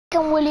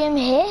And William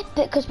here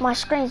because my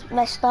screen's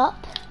messed up.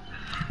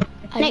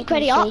 Nick,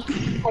 ready up?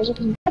 I'm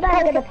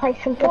going to play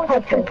some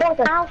Alfie,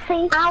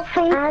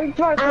 and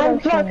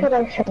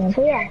Broker.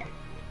 So yeah,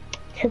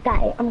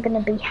 today I'm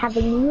going to be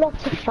having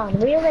lots of fun.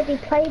 We already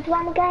played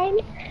one game,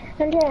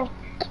 and yeah.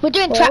 We're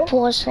doing trap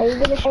wars. So you're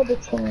going to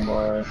editing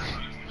wars.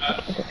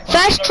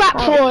 First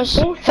trap wars.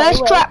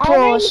 First trap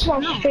wars. I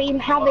my stream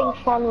having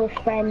fun with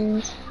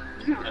friends.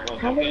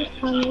 Having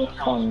fun with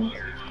friends.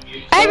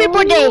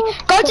 Everybody,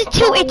 go to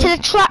Tilted to the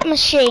trap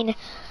machine.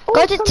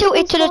 Go to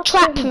Tilted to the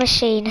trap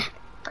machine.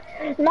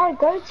 No,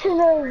 go to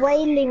the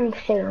whaling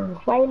thing.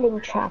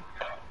 Whaling trap.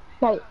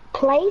 No,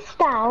 place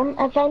down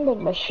a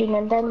vending machine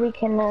and then we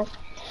can go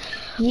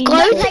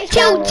to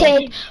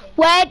Tilted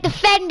where the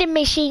vending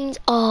machines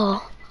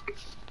are.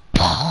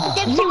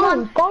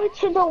 No, go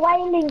to the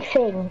whaling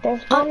thing.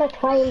 There's one at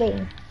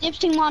whaling.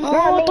 Dipsing one. Oh,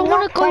 I don't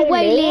want to go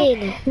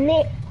whaling.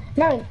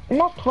 No,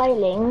 not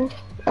whaling.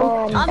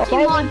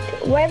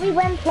 Where we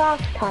went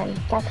last time,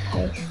 that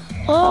place.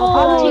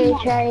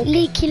 Oh,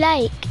 Leaky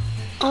Lake.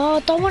 Oh, I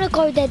don't want to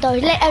go there though.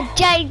 Let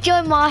Jay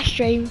join my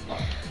stream.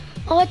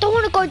 Oh, I don't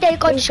want to go there.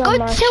 Just go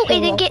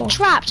Tilted and get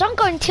traps. I'm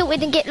going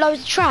Tilted and get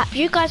loads of traps.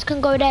 You guys can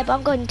go there, but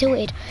I'm going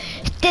Tilted.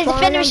 There's a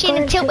vending machine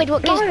in Tilted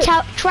what gives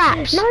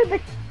traps. No,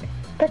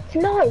 but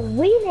no,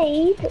 we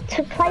need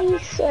to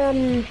place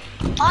I'm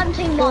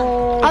team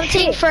 1. I'm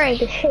team 3.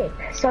 The ship,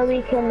 so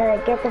we can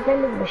get the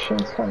vending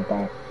machines from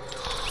there.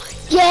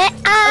 Yeah,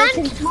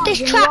 and this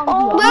trap,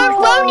 we're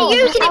only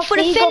using it for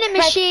the vending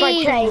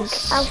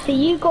machines. Alfie,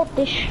 you got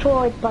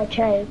destroyed by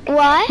Jake.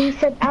 Why? He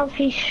said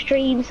Alfie's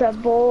streams are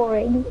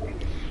boring.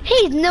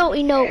 He's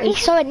naughty,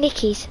 so are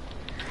Nicky's.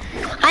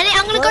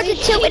 I'm gonna go to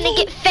Tilted and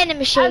get vending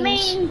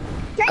machines.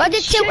 Go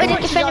to Tilted and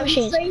get vending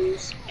machines.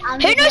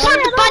 Who knows how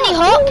to bunny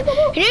hop?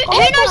 Who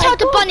knows how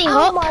to bunny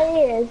hop?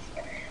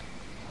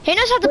 Who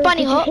knows how to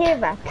bunny hop? Did you hear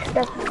that?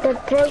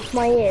 That broke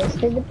my ears.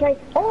 Did the play?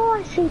 Oh,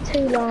 I see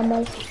 2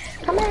 llamas.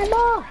 Come here,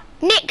 Ma.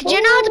 Nick, do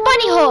you know how to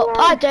bunny hop?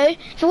 I do.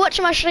 If you're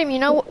watching my stream,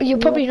 you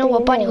probably know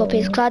what bunny hop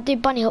is, because I do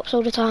bunny hops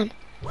all the time.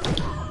 Oh,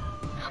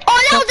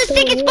 that was the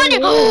sickest bunny.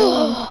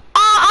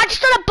 I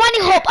just done a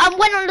bunny hop and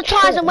went on the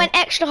tires and went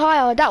extra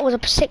higher. That was a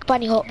sick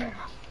bunny hop.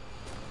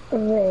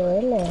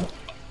 Really?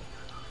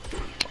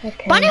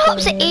 Okay, bunny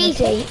hops are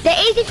easy.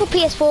 They're easy for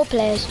PS4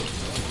 players.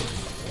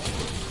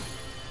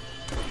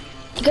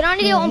 You can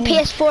only do it on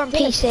PS4 and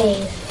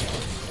PC.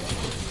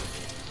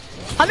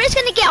 I'm just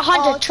gonna get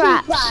 100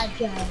 traps.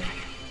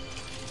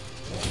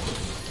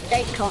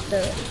 They can't do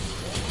it.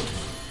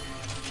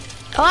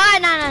 Oh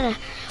no.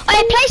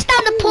 Okay, place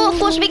down the portal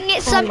fort so we can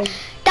get some.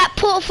 That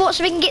portal fort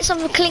so we can get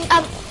some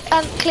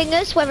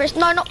clingers. Whether it's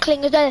not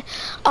clingers. I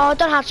don't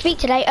know how to speak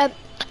today.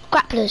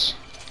 Grapplers.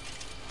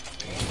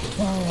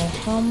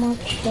 How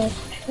much traps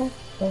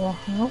do I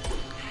have?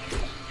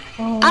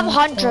 I have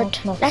 100.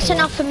 That's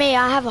enough for me.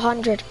 I have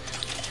 100.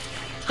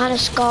 And a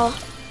scar.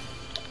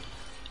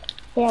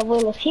 Yeah,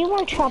 well, if you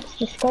want traps,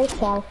 just go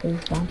to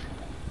Alfie's one.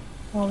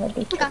 I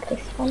already took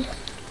this one.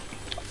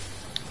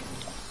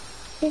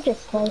 You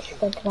just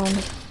wasted one.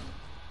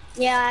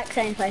 Yeah, I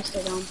accidentally placed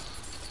it on.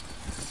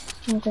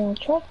 I'm gonna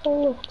drop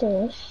all of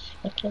this,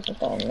 because I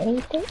don't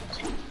need it.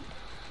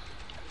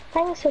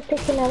 Thanks for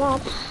picking it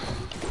up.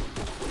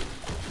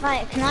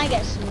 Right, can I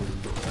get some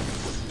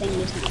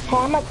things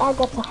now? Okay, I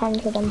got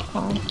 100, I'm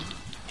fine.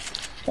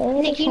 So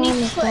Nick, you need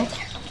to switch.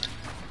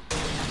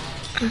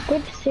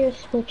 Good serious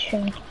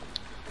switching.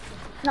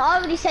 No, I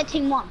already said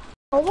team 1.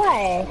 Oh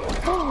wait.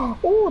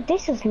 Oh,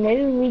 this is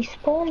new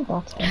respawn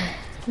button.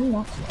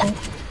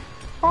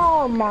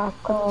 Oh my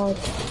god.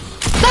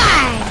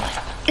 Bang!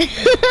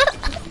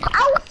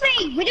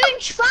 Alfie, we're doing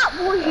trap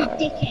wars, you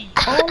dickhead.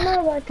 I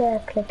know what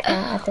to click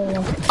that. I don't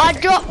want I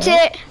dropped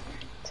it.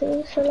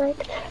 to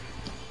select.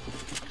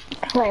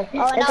 Wait,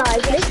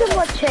 guys, listen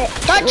what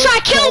Don't try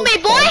to kill me,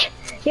 boy!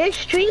 Your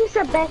streams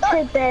are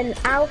better than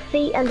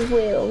Alfie and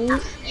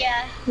Will's.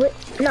 Yeah.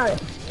 No.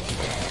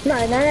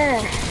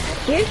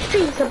 Your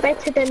streams are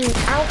better than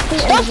Alfie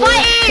Stop and Will's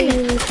fighting!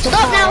 streams.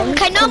 Stop now!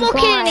 Okay, no more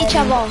killing each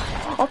other.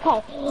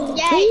 Okay.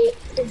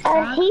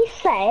 He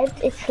said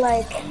it's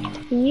like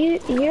you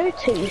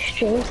two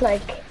streams,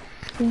 like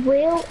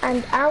Will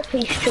and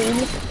Alfie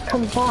streams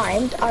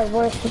combined are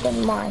worse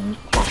than mine.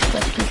 That's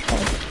what he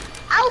said.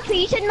 Alfie,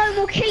 you said no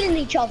more killing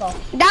each other.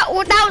 That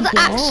was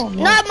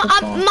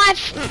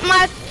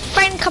my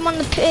friend come on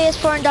the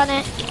PS4 and done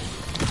it.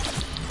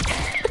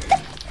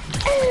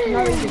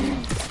 No, he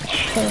didn't.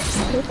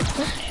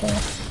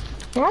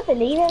 I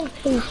believe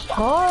Alfie's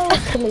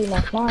totally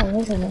not mine,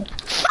 isn't it?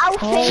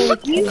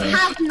 Alfie, you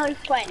have no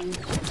friends.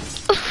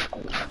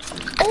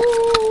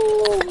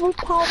 Oh,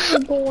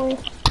 retarded boy.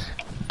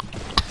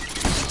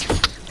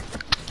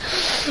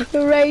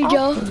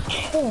 Rager.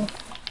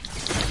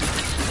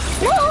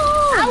 No!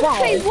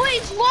 Alfie, what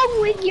is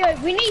wrong with you?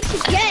 We need to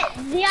get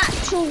the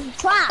actual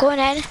trap. Go on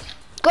then.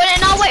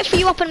 I'll wait for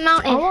you up on the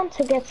mountain. I want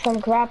to get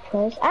some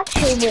grapplers.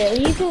 Actually, Will,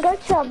 you can go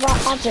to the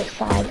other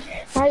side.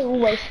 I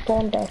always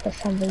spawn there for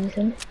some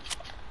reason.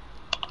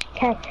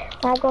 Okay,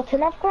 I've got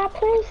enough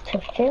grapplers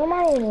to fill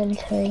my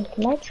inventory.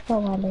 Let's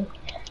go, Ellie.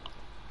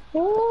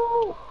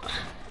 Woo!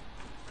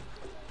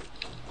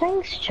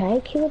 Thanks,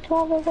 Jake. You would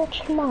rather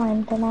watch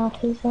mine than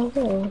Alfie's or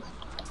yours.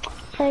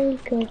 Very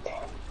good,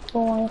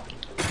 boy.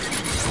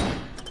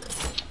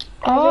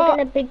 We're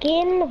gonna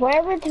begin.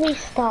 Where would we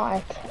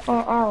start?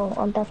 Oh,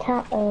 on the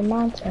top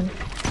mountain.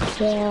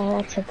 Yeah,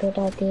 that's a good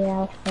idea,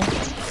 Alfie.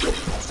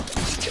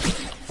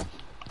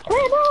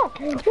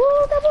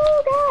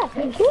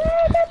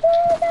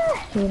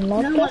 You're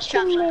not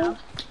getting me.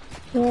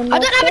 I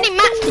don't have any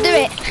mats to do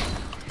it.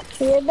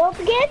 You're not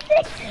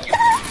getting.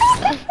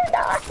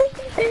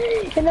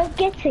 You're not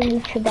getting me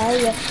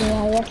today. Yes, you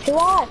are. Yes, you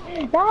are.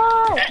 No,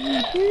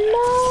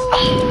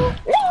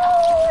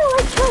 I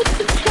tried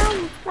to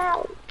jump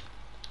out.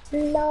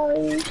 No.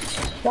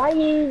 Why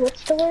you?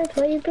 What's the word?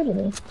 Why are you bullying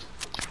me?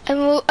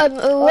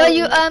 Why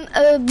you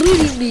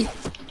bullying me?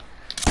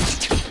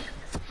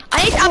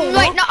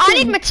 I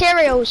need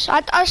materials.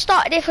 I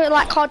started it with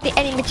like hardly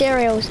any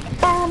materials.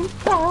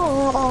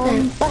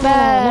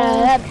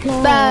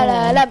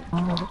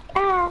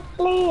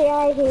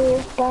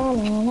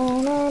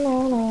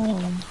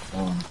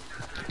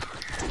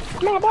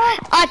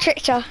 I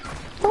tricked her.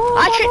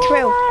 I tricked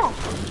Will.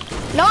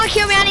 No one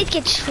kill me. I need to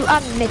get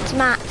mid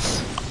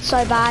mats.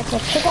 So bad.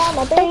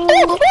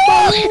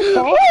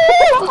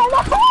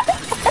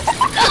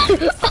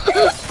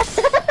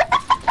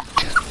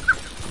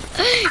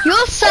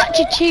 You're such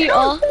a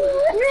cheater.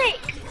 Nick,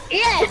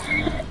 yes.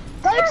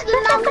 Go to the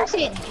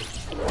mountain.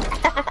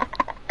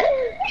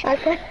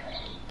 Okay.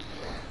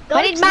 I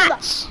need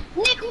mats.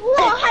 Nick,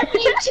 what have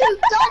you two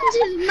done to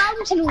the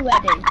mountain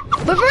already?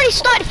 We've already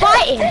started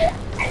fighting.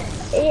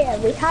 Yeah,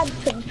 we had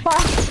some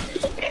fun.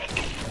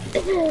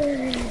 This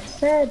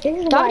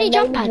is why I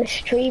named the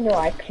stream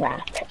like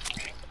that.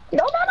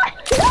 No!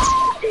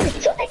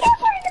 It's only get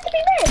for it to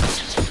be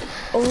missed.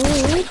 Oh,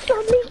 it's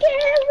only get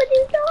when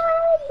you're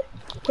done.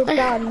 You're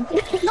done.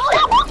 No!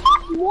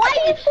 Why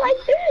are you like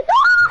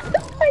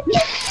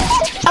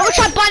I will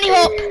try bunny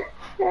hop.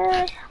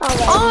 I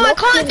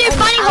can't do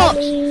bunny hops.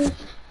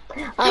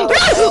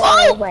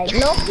 Wait,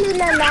 Lachlan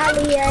and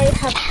Ali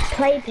have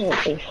played it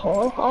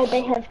before. Oh,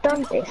 they have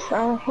done this.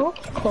 That's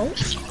cool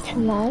to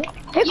know.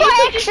 Who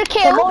got extra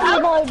kill?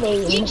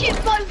 You two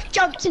both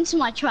jumped into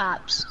my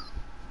traps.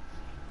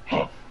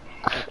 Well,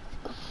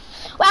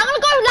 I'm gonna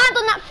go land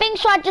on that thing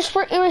so I just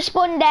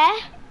respawn there.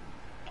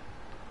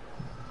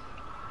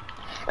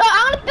 Look,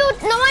 I'm gonna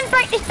build. No one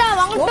break this down.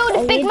 I'm gonna build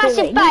a big,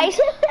 massive base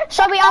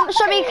so we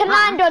can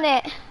land on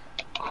it.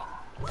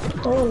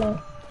 Really?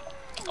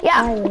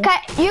 Yeah. Okay.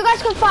 You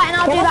guys can fight and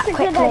I'll do that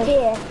quickly. Good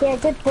idea. Yeah,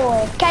 good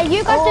boy. Okay,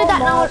 you guys do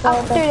that and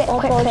I'll do it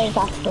quickly.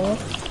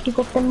 You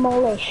got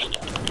demolished.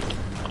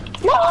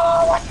 No,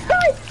 what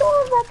I saw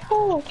that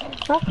hole.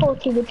 I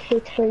thought you would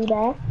fit through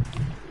there.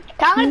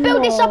 Okay, I'm gonna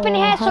build this up in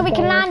here so we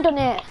can land on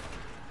it.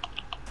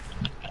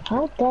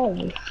 How dare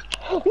you?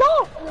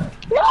 No!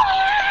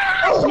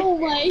 Oh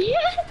my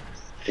god!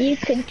 You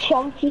could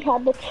jump, you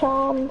had the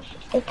chance.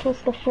 It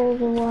was the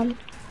further one.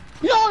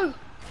 No!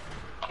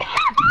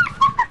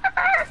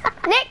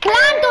 Nick,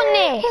 land on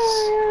this!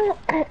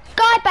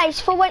 Sky base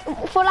for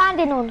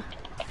landing on.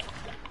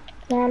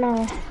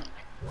 No.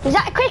 Is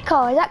that quicker?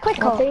 I'll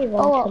do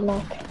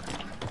that.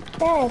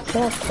 Yeah, it's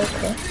not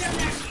quicker.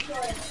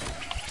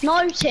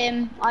 No,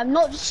 Tim, I'm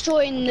not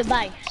destroying the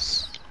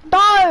base.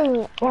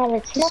 Don't! Well,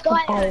 it's not a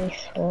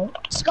base,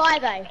 Sky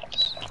base.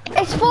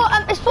 It's for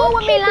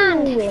when we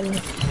land.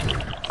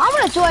 I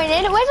want to join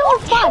in. Where's all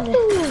the fun?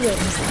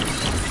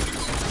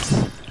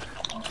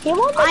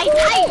 I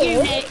hate you,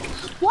 Nick.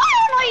 Why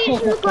aren't I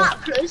using the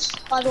grapplers,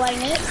 by the way,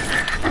 Nick?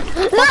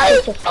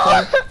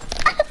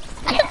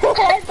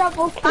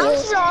 Double kill.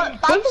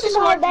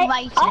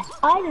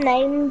 I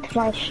named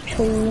my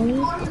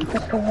stream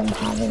because I'm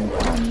having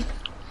fun.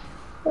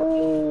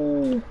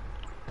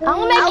 I'm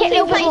gonna make it a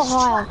little bit more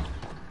higher.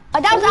 Oh,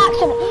 that was an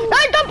accident. No,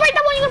 don't break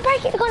that one. You're gonna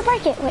break it. You're gonna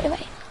break it. Wait.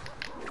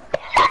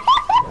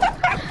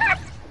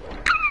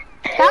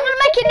 Okay, I'm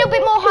gonna make it a little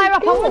bit more higher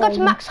up. I'm gonna go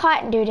to max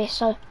height and do this.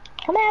 So.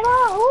 Come here,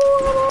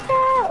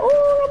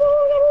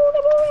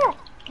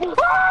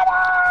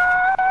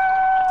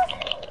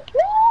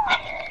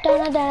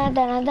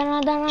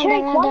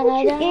 Jake, why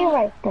would you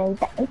ear-rape though?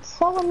 It's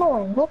so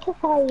annoying. What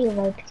if I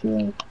ear-raped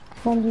you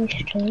when you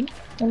stream?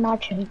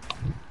 Imagine.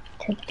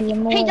 To be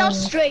annoying. He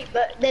does stream,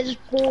 but they're just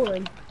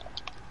boring.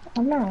 I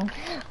know.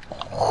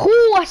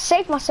 Ooh, I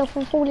saved myself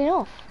from falling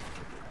off.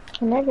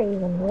 I never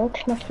even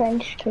watch my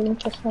friends stream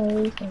for some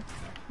reason.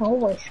 I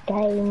always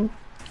game.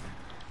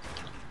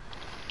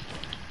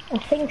 I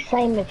think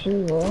same as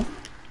you will.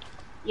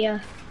 Yeah.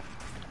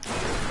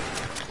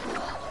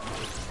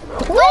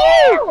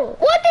 Woo!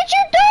 What did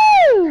you do?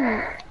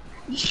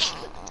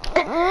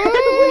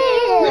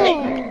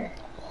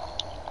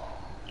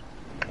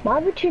 Why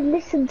would you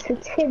listen to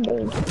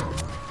Timmy?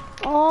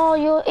 Oh,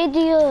 you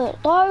idiot.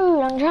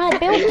 No, I'm trying to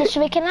build this so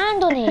we can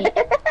land on it.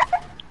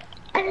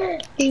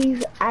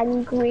 He's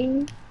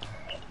angry.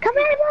 Come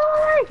here,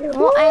 boy! I'm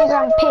not angry,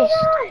 I'm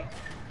pissed.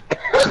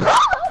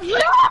 You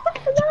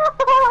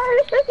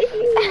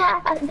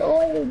are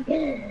annoying.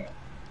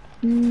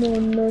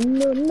 No.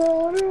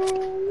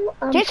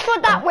 Just for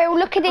that wheel,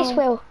 look at this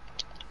wheel.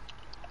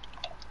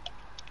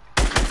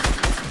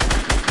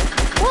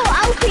 Whoa,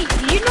 Alfie,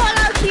 you're not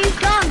allowed to use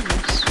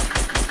guns.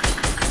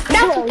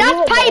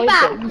 That's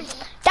payback.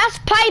 That's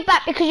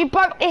payback because you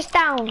broke this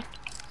down.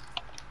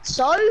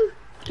 So?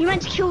 You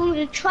meant to kill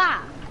the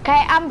trap.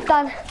 Okay, I'm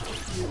done.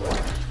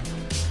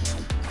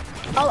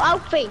 Oh,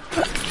 Alfie. You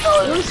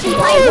want to see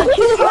payback?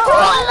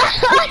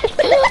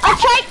 I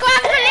tried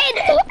grappling.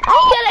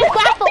 I'm gonna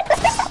grapple.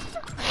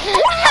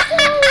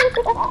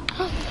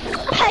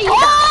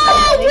 Payback.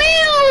 Oh,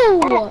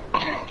 Will!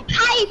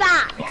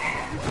 Payback.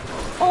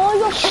 Oh,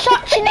 you're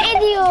such an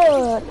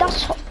idiot. That's...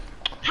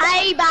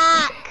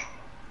 Payback.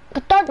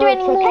 But don't do No, it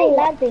it's okay, anymore.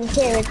 landing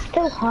here, it's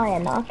still high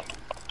enough.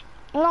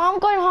 No, I'm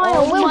going higher.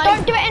 Oh Will, my-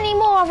 don't do it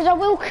anymore, otherwise I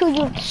will kill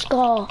you with the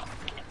scar.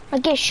 I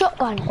get a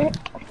shotgun.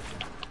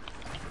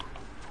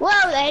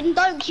 Well then,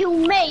 don't kill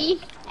me.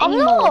 I'm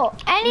anymore.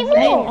 not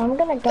anymore. I'm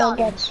gonna go Done.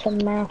 get some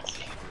mats.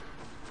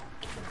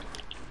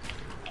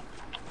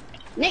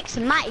 Nick's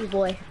a matty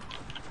boy.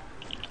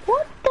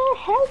 What the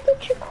hell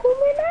did you call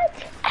me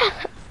that?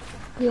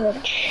 You're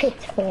a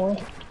shit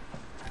boy.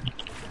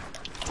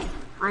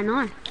 I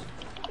know.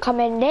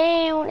 Coming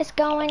down, it's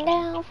going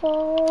down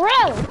for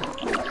real.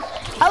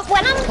 Oh,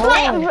 when I'm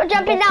flying, I'm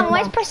jumping down.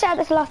 Where's press out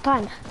this last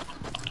time?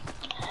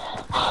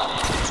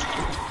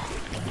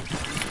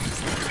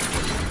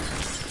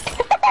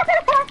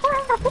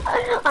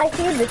 I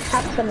hear this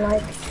happen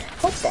like,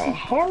 what the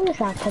hell is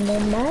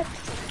happening, Matt?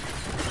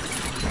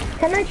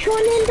 Can I join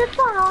in the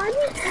fun?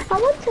 I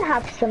want to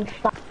have some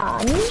fun.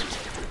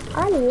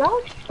 I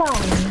love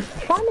fun.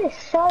 Fun is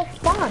so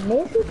fun,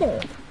 isn't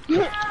it?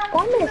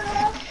 Fun is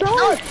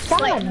so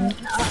fun.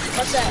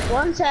 What's that?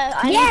 One sec.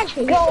 I Yes,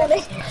 need to go on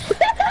it.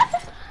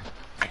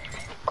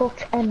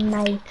 Got a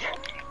mate.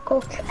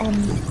 Got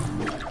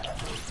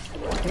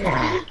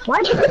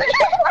What?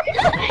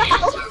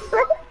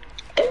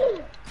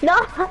 No!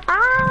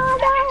 Ah,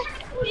 no!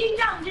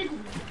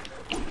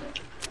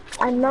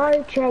 I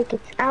know, Jake,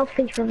 it's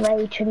Alfie the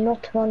Rage and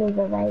not Ronnie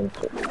the Rage.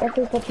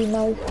 Everybody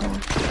knows now.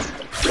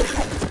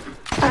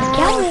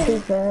 Alfie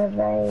the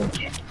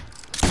Rage.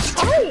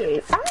 Are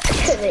you?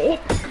 Actually?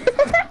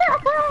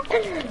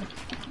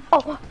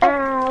 Oh,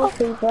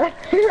 Alfie the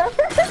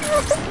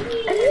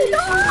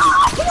No!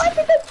 Why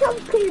did I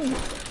jump in?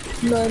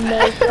 No,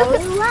 go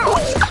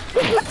away!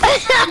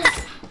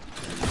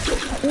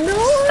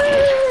 No!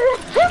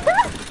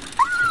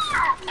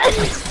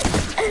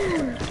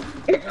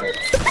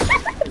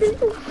 This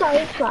is so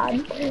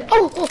fun.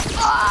 Oh!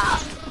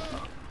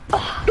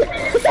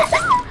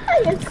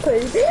 You're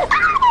screwed.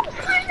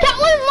 That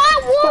was my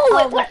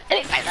wall!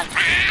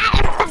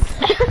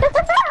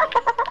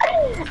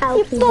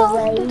 Alfie the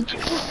Rage.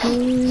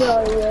 No.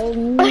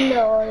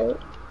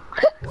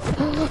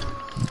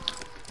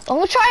 I'm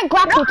gonna try and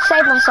grapple to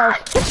save myself.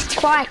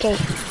 Crikey.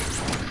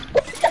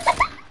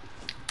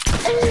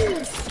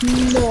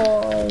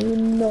 No, you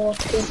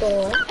naughty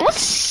boy.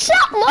 What's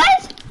up,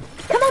 boys?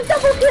 Come on,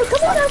 double kill.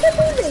 Come on,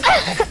 double kill.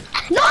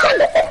 No!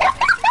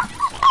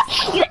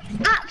 You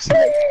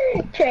absolute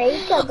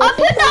Jake, I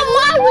put down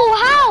my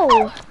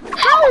wall.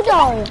 How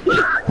though?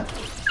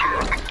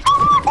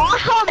 I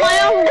got my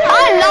own. I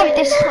love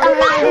this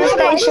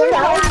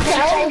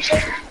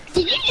station.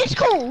 Did you just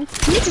call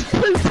Nick's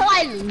Poop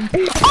Island?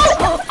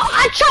 Oh,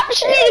 a trap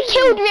just nearly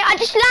killed me. I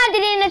just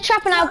landed in the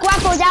trap and I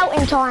grappled out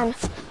in time.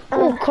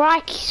 Oh,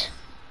 crikey.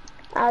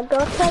 I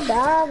got a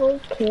double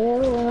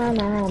kill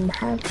and I'm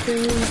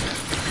happy.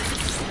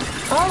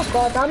 Oh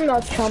god, I'm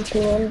not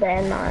jumping in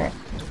there now.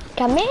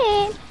 Come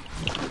in.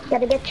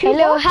 Gotta get you.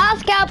 Hello,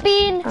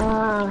 housekeeping.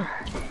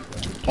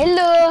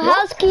 Hello,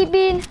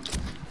 housekeeping.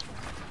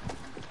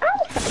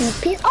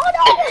 Housekeeping? Oh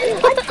no!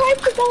 I tried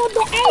to go on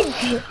the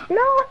edge.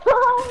 No,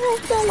 I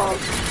fell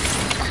off.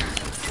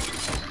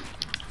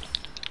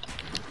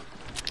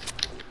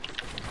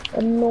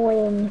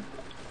 Annoying.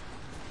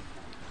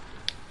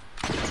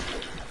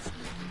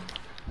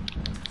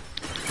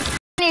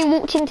 He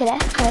walked into there.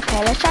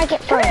 Okay, let's try to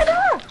get through.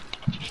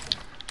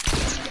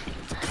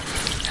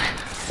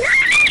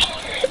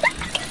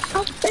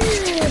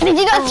 Did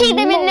you not see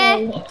them in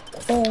there?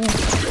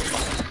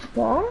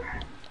 What?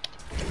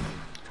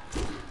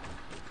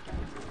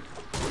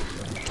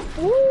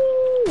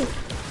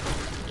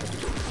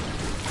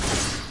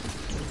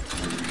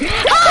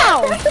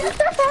 How?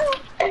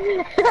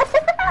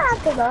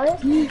 Hello,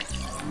 Nick.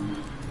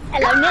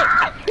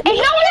 Is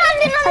no one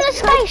landing on the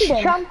station?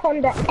 Jump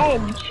on the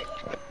edge.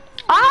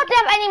 I hardly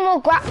have any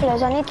more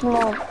grapplers. I need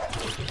more.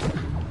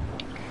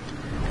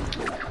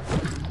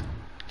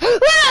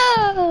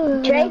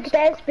 Jake,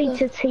 there's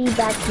B2T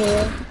back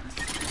here.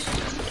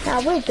 I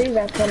will do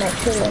that when I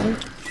kill him.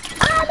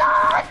 Ah, no!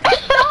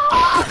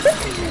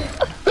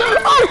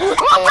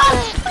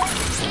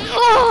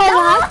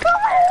 Oh,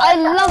 I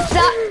love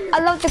that. I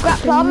love the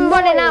grappler. I'm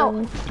running out.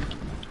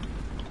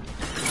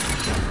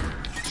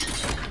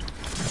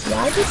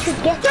 Why did you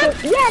get it?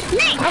 Yes,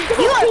 Nick! I'm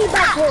gonna You are see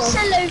back here.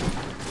 absolute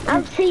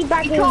I'm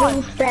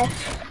teabagging these death.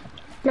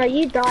 No,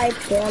 you died,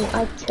 Jim.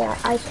 I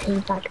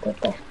teabagged the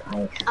death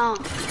place. Oh.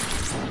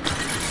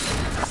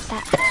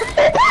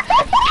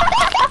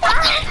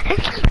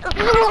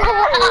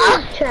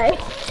 Trey.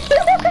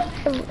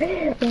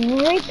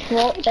 Rich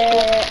what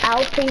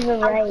Alfie's a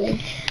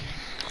rage.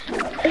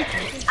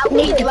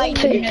 Need to wait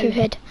to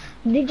head.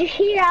 Did you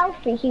hear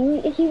Alfie?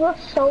 He was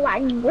so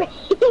angry.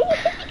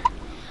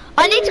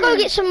 I need to go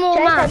get some more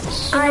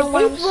mats. I did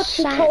what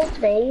he told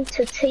me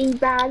to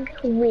teabag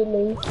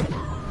Willy.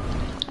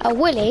 A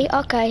Willy?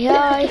 Okay,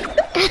 hi.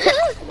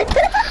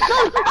 No,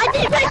 I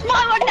didn't place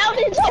my one down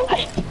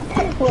inside.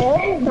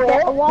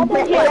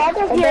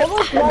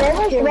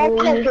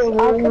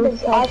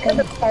 I could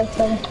have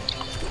spoken.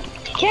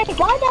 Jake,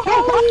 why the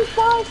hell are you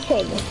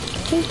fighting?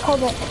 He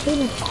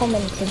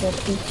commented that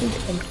he's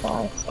been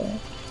fighting.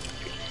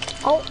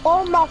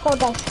 Oh my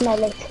god, I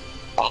smell it.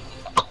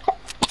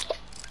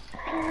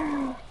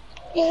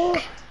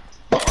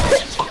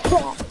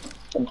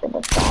 Into the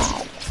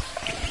bag.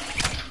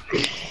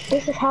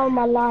 This is how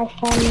my life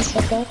ends, I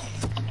guess.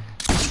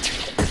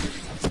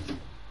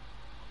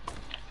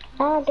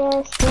 I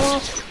guess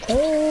that's too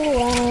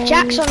late.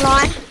 Jack's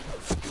online.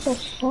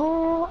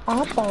 So I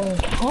don't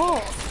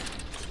care.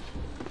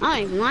 I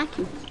don't even like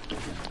him.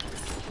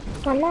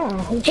 I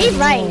know. He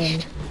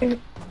raged.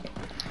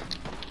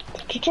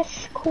 Did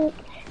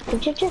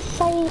you just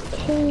say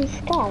he's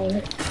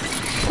gay?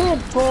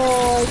 Good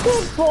boy,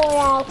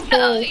 Alfie.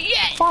 Oh,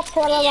 yeah. That's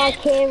what I like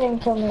hearing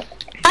from you.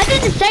 I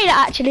didn't say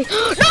that actually. No!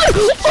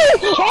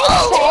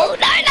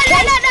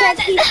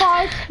 He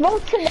buys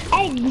rotten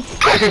eggs.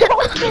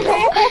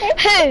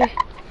 Who?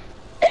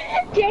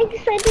 Jake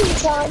said he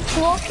buys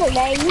rotten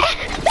eggs.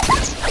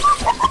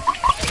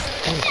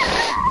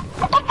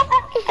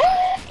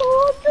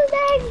 Rotten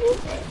eggs.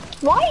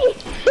 Why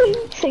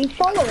are you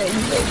following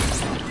me?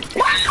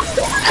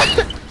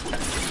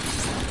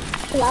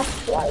 That's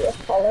why you're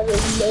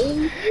following me.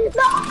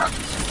 No!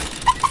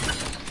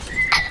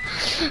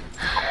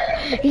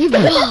 You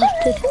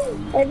bastard.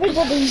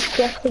 Everybody's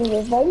getting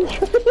revenge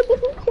for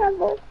each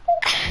other.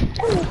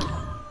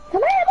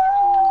 Come here,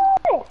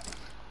 boy!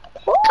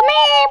 Come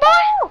here,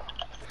 boy!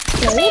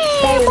 Come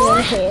here,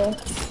 boy! Here.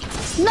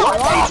 No,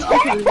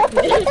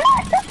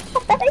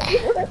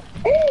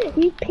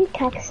 You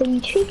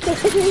pickaxing chicken.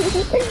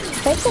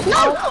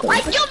 no,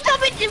 I jumped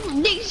up into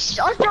this.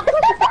 I jumped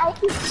up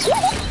into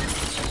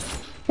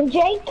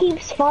Jake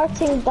keeps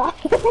farting back.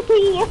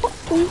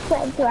 He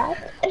said that.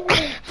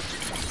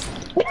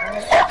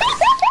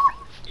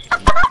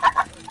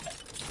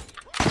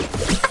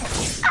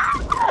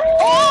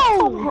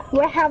 Oh,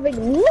 we're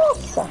having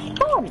lots of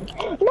fun.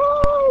 No,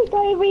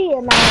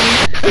 diarrhea, man.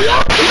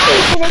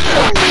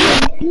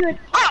 You're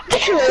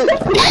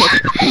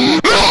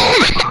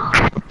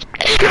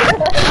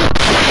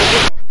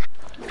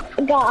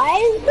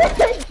Guys,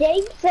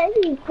 Jake said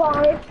he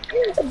caused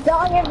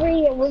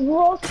diarrhea with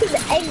rotten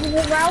eggs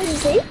around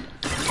it.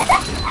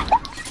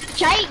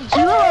 Jake,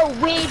 you're a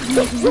weird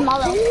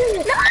mother.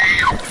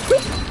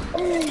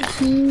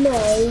 No,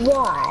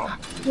 why?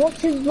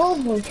 What is wrong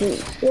with you?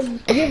 You're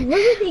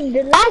ruining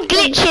the life. I'm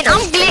glitching.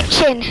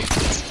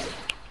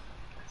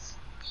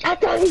 I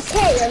don't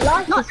care, your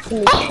life is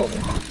glitching.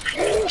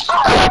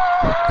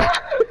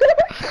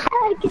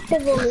 I get the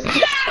bullet.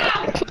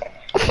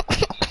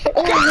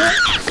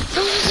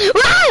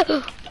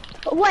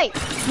 Wait.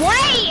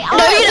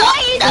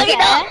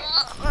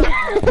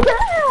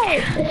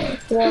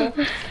 Yeah.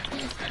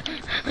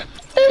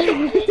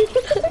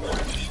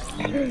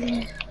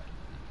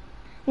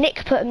 Nick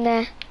put him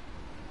there.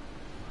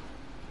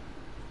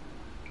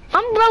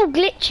 I'm real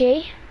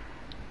glitchy.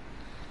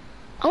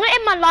 I'm gonna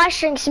end my live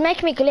stream because it's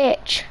making me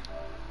glitch.